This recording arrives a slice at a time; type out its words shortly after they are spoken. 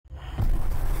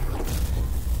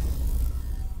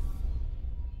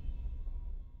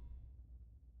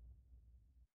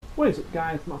What is up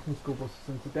guys, Matt from School Buses,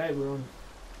 and today we're on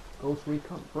Ghost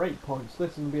Recon Breakpoint. So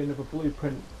this is going to be another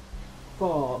blueprint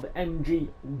for the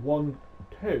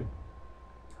MG121,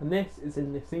 and this is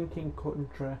in the sinking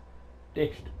country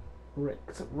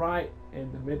district, right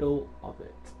in the middle of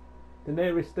it. The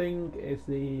nearest thing is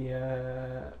the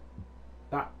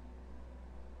that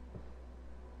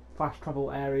fast travel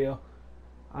area,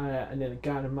 and then the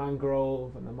Garden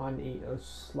Mangrove and the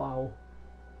Man-Eater's Slough.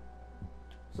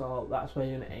 So that's where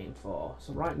you're going to aim for.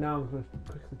 So right now I'm going to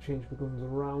quickly change my guns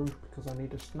around because I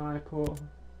need a sniper.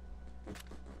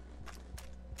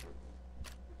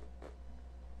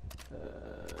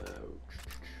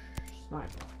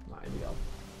 Sniper, right, here we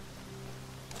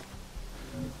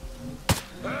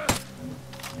go.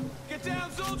 Get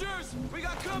down, soldiers! We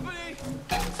got company!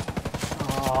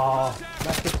 Oh,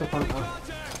 that's disappointing.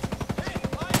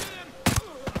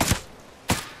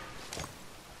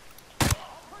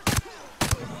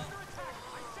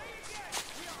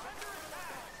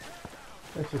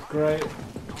 This is great.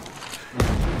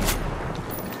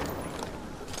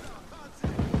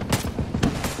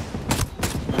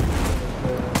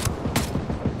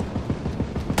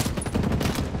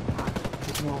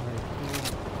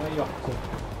 Where are you off to?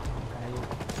 Okay,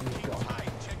 you've gone.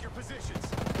 Check your positions.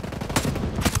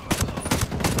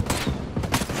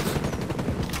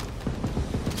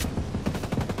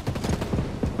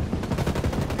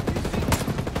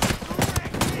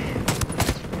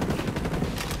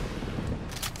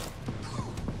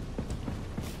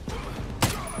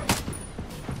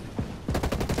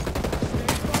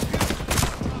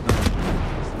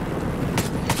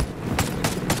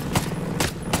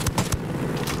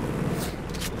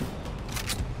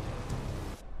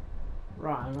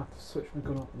 Right, I'm going to have to switch my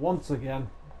gun up once again.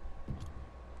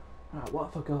 Right,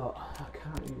 what have I got? I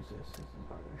can't use this. This is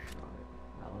very shiny.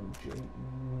 LMG,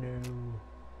 no.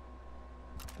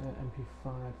 MP5,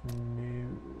 no.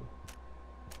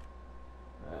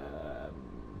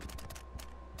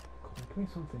 Come on, give me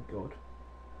something good.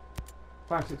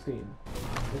 516.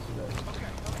 This is it.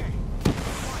 Okay.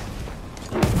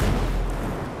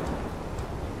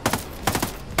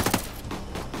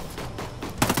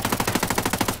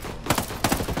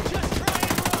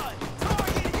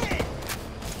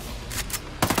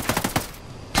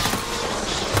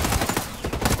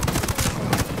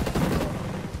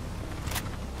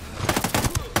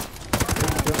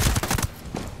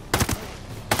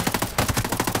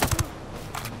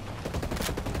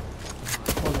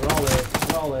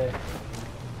 Ollie.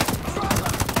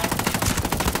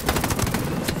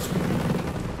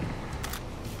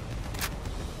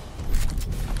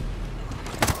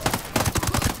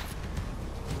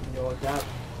 You're dead.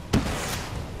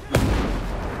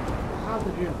 How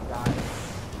did you die?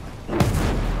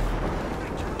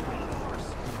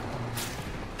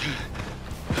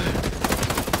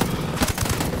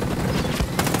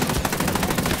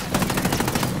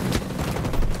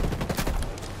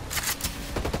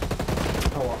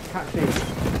 Catch these.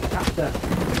 Catch them.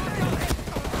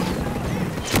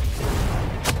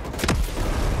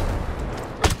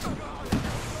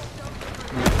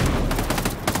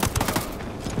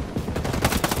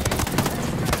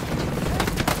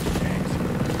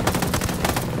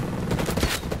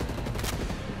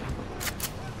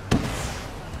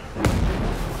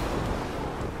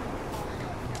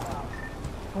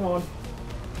 Come on.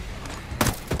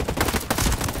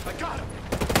 I got him.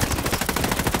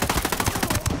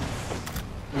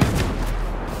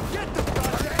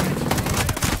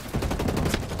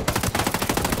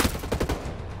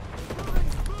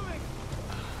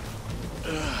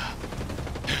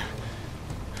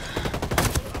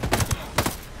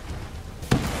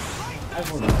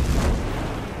 Everyone.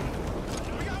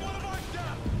 We got one of ours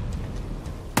down.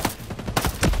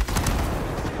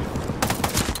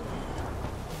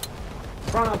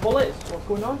 Run out of bullets. What's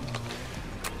going on?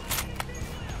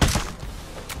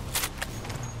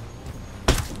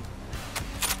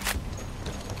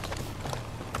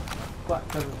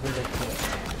 Black doesn't really look good.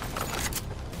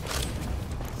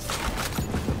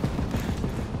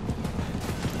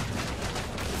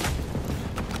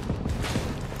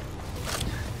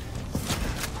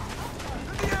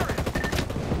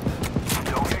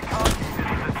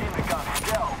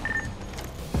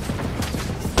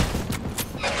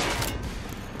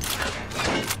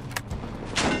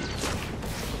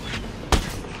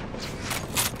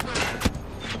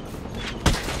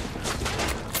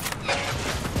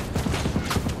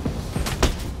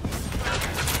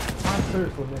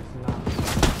 Seriously missing that.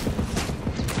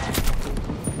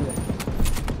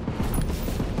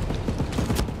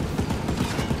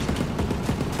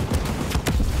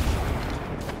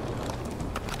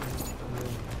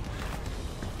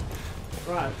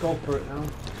 Right, let's go for it now.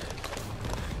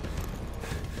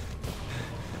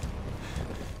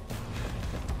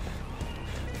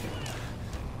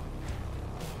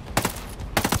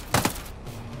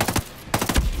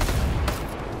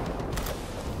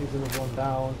 Here's another one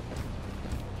down.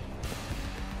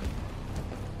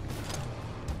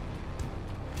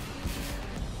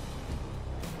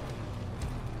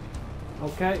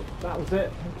 Okay, that was it.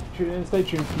 Thank you for tuning in. Stay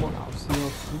tuned for more. I'll see you all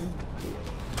soon.